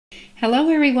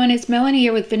Hello everyone, it's Melanie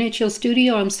here with Vintage Hill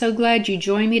Studio. I'm so glad you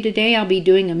joined me today. I'll be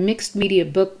doing a mixed media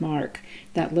bookmark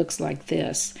that looks like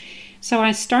this. So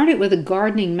I started with a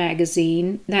gardening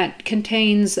magazine that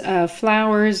contains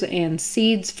flowers and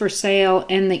seeds for sale,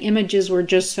 and the images were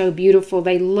just so beautiful.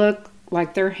 They look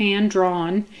like they're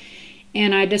hand-drawn,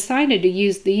 and I decided to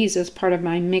use these as part of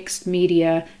my mixed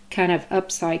media kind of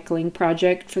upcycling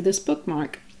project for this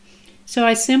bookmark. So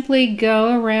I simply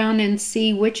go around and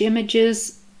see which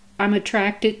images I'm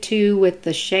attracted to with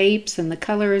the shapes and the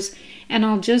colors, and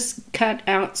I'll just cut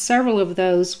out several of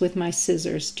those with my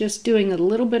scissors, just doing a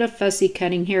little bit of fussy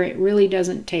cutting here. It really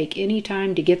doesn't take any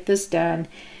time to get this done,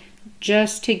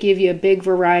 just to give you a big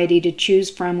variety to choose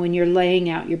from when you're laying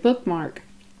out your bookmark.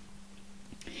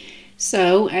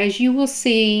 So as you will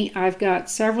see, I've got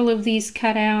several of these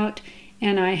cut out,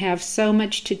 and I have so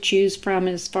much to choose from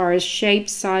as far as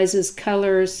shapes, sizes,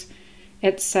 colors,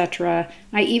 etc.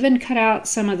 I even cut out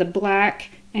some of the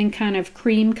black and kind of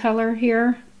cream color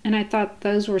here, and I thought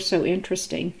those were so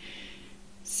interesting.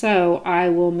 So I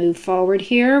will move forward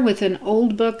here with an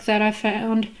old book that I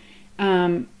found.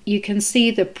 You can see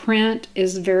the print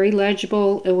is very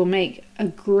legible. It will make a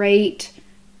great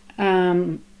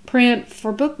print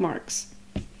for bookmarks.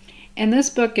 And this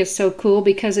book is so cool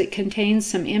because it contains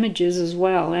some images as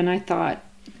well, and I thought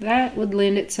that would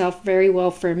lend itself very well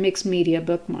for a mixed media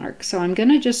bookmark. So I'm going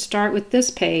to just start with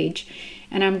this page,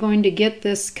 and I'm going to get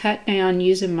this cut down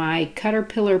using my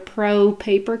Caterpillar Pro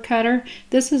paper cutter.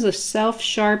 This is a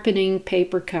self-sharpening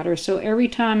paper cutter, so every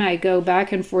time I go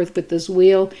back and forth with this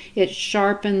wheel, it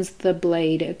sharpens the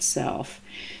blade itself.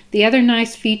 The other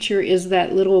nice feature is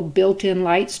that little built-in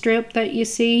light strip that you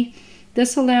see.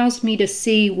 This allows me to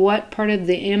see what part of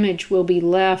the image will be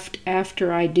left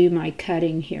after I do my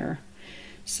cutting here.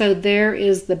 So there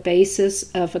is the basis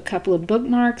of a couple of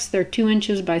bookmarks. They're 2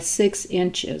 inches by 6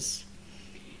 inches.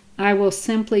 I will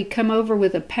simply come over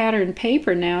with a pattern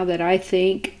paper now that I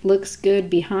think looks good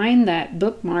behind that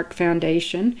bookmark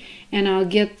foundation, and I'll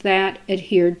get that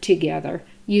adhered together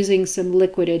using some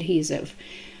liquid adhesive.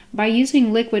 By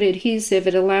using liquid adhesive,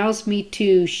 it allows me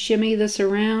to shimmy this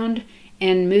around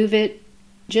and move it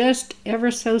just ever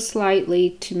so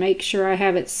slightly to make sure I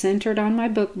have it centered on my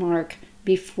bookmark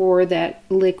before that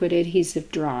liquid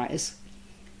adhesive dries.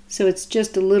 So it's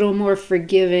just a little more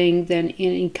forgiving than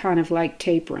any kind of like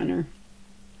tape runner.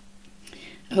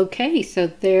 Okay, so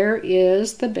there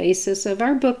is the basis of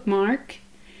our bookmark,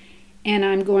 and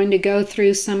I'm going to go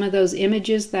through some of those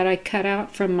images that I cut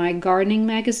out from my gardening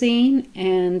magazine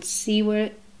and see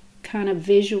what kind of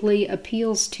visually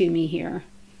appeals to me here.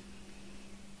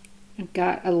 I've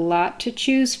got a lot to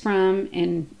choose from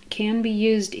and can be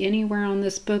used anywhere on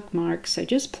this bookmark, so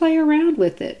just play around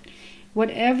with it.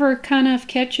 Whatever kind of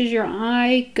catches your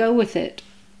eye, go with it.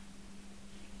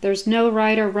 There's no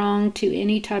right or wrong to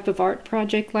any type of art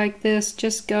project like this.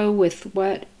 Just go with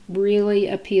what really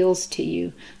appeals to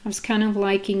you. I was kind of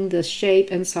liking the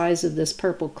shape and size of this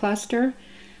purple cluster.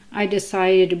 I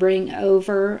decided to bring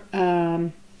over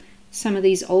some of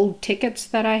these old tickets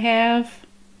that I have,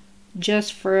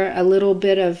 just for a little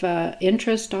bit of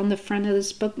interest on the front of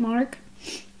this bookmark,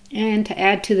 and to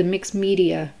add to the mixed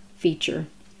media feature.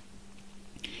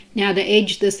 Now to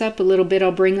age this up a little bit,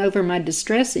 I'll bring over my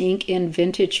distress ink in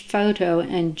Vintage Photo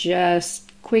and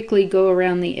just quickly go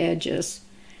around the edges.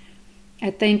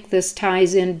 I think this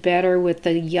ties in better with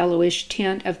the yellowish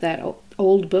tint of that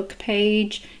old book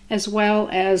page, as well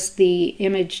as the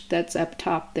image that's up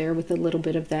top there with a little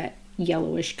bit of that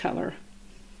yellowish color.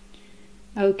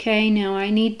 Okay, now I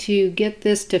need to get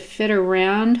this to fit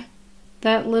around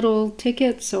that little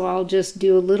ticket, so I'll just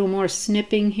do a little more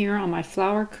snipping here on my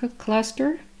flower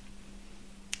cluster.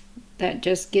 That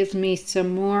just gives me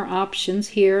some more options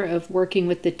here of working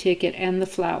with the ticket and the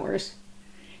flowers.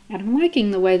 And I'm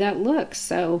liking the way that looks,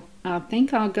 so I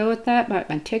think I'll go with that, but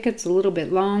my ticket's a little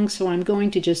bit long, so I'm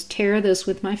going to just tear this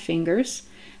with my fingers.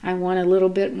 I want a little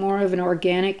bit more of an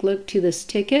organic look to this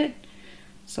ticket.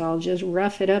 So I'll just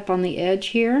rough it up on the edge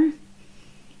here,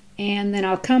 and then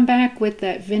I'll come back with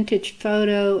that Vintage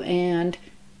Photo and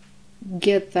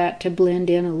get that to blend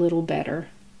in a little better.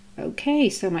 Okay,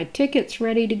 so my ticket's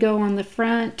ready to go on the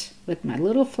front with my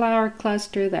little flower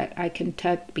cluster that I can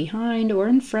tuck behind or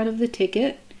in front of the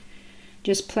ticket.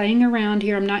 Just playing around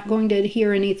here. I'm not going to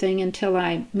adhere anything until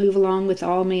I move along with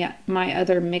all my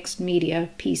other mixed media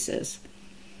pieces.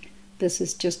 This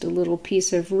is just a little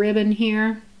piece of ribbon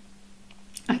here.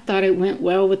 I thought it went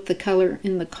well with the color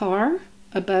in the car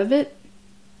above it,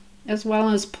 as well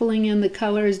as pulling in the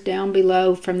colors down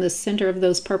below from the center of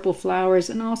those purple flowers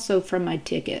and also from my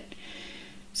ticket.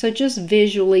 So just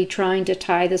visually trying to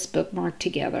tie this bookmark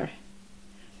together.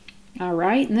 All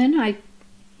right, and then I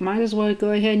might as well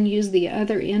go ahead and use the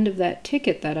other end of that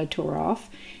ticket that I tore off.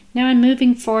 Now I'm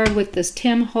moving forward with this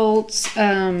Tim Holtz,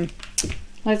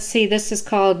 let's see, this is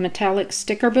called Metallic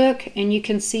Sticker Book, and you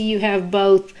can see you have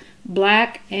both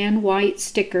black and white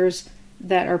stickers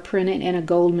that are printed in a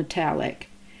gold metallic.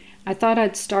 I thought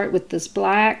I'd start with this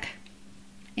black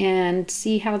and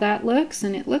see how that looks,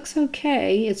 and it looks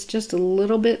okay. It's just a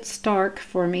little bit stark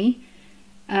for me.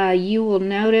 You will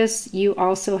notice you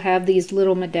also have these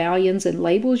little medallions and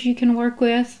labels you can work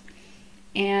with,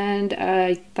 and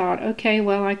I thought, okay,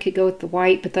 well, I could go with the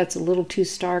white, but that's a little too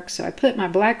stark, so I put my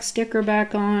black sticker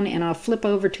back on, and I'll flip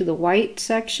over to the white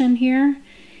section here,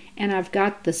 and I've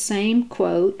got the same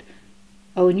quote,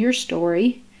 "Own your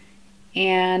story,"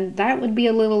 and that would be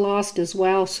a little lost as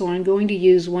well, so I'm going to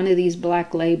use one of these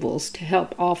black labels to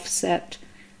help offset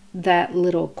that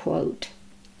little quote.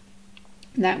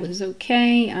 That was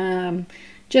okay.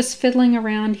 Just fiddling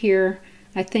around here.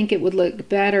 I think it would look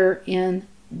better in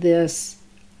this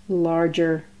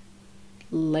larger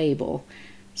label.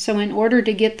 So in order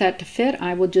to get that to fit,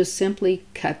 I will just simply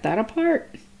cut that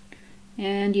apart.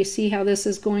 And you see how this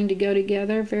is going to go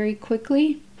together very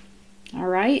quickly. All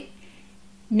right.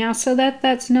 Now, so that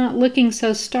that's not looking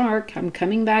so stark, I'm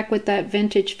coming back with that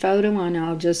vintage photo, and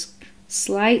I'll just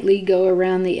slightly go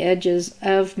around the edges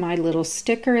of my little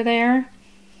sticker there.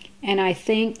 And I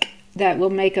think that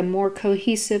will make a more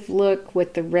cohesive look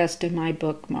with the rest of my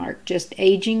bookmark. Just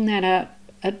aging that up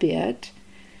a bit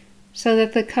so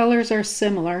that the colors are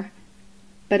similar,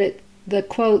 but the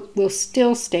quote will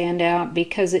still stand out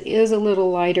because it is a little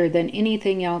lighter than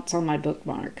anything else on my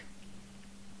bookmark.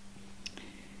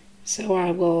 So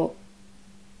I will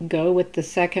go with the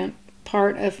second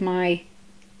part of my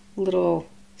little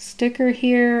sticker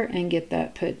here and get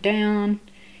that put down.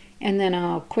 And then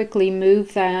I'll quickly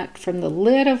move that from the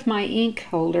lid of my ink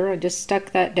holder. I just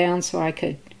stuck that down so I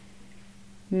could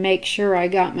make sure I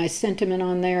got my sentiment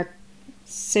on there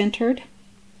centered.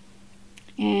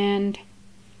 And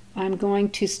I'm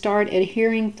going to start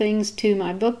adhering things to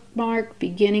my bookmark,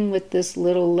 beginning with this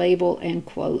little label and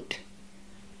quote.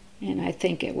 And I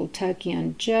think it will tuck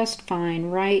in just fine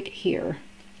right here.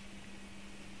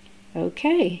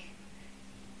 Okay.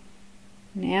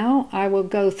 Now I will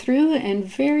go through and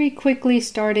very quickly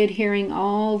start adhering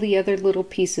all the other little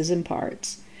pieces and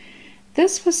parts.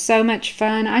 This was so much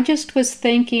fun. I just was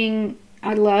thinking,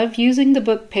 I love using the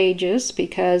book pages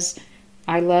because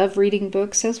I love reading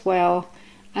books as well.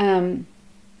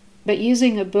 But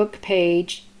using a book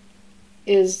page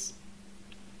is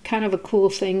kind of a cool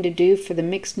thing to do for the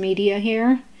mixed media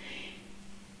here.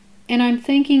 And I'm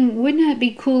thinking, wouldn't it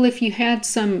be cool if you had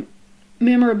some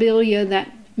memorabilia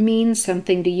that means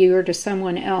something to you or to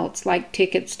someone else, like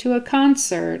tickets to a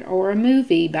concert or a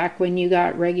movie back when you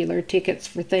got regular tickets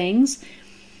for things,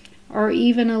 or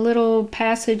even a little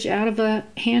passage out of a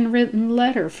handwritten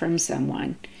letter from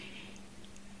someone.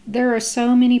 There are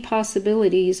so many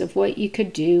possibilities of what you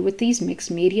could do with these mixed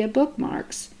media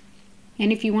bookmarks.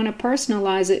 And if you want to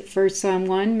personalize it for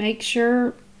someone, make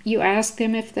sure you ask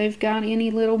them if they've got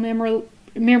any little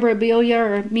memorabilia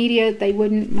or media they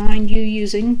wouldn't mind you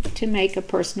using to make a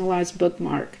personalized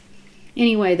bookmark.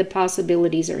 Anyway, the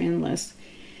possibilities are endless.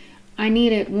 I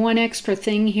needed one extra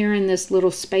thing here in this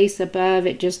little space above.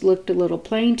 It just looked a little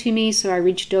plain to me, so I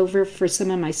reached over for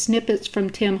some of my snippets from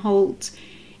Tim Holtz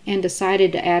and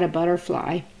decided to add a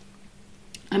butterfly.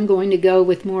 I'm going to go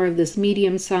with more of this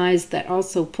medium size that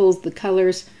also pulls the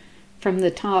colors from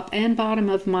the top and bottom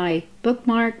of my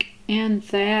bookmark, and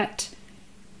that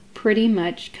pretty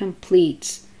much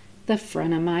completes the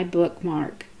front of my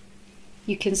bookmark.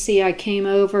 You can see I came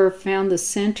over, found the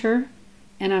center,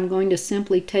 and I'm going to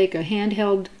simply take a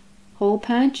handheld hole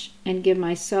punch and give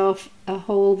myself a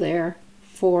hole there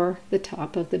for the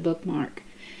top of the bookmark.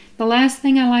 The last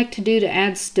thing I like to do to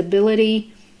add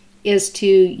stability is to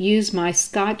use my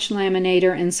Scotch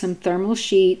laminator and some thermal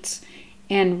sheets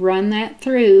and run that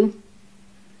through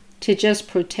to just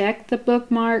protect the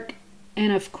bookmark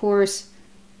and, of course,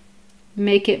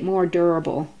 make it more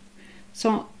durable.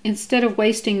 So instead of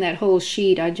wasting that whole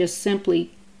sheet, I just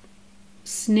simply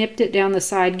snipped it down the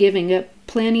side, giving it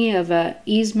plenty of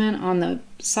easement on the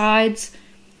sides,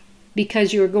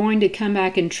 because you're going to come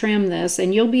back and trim this,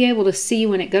 and you'll be able to see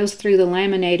when it goes through the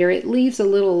laminator, it leaves a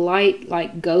little light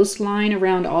like ghost line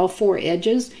around all four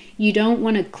edges. You don't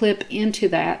want to clip into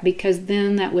that because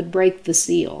then that would break the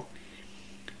seal.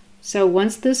 So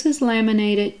once this is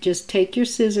laminated, just take your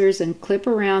scissors and clip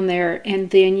around there, and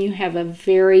then you have a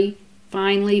very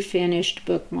finely finished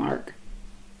bookmark.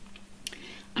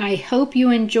 I hope you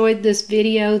enjoyed this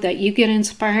video, that you get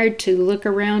inspired to look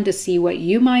around to see what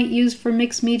you might use for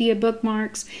mixed media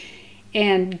bookmarks.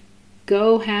 and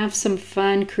go have some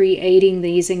fun creating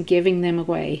these and giving them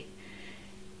away.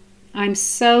 I'm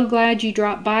so glad you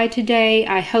dropped by today.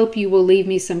 I hope you will leave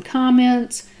me some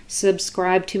comments,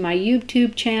 subscribe to my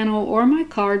YouTube channel or my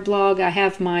card blog. I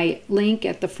have my link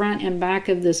at the front and back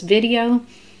of this video.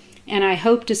 And I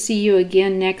hope to see you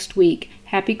again next week.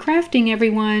 Happy crafting,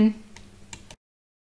 everyone!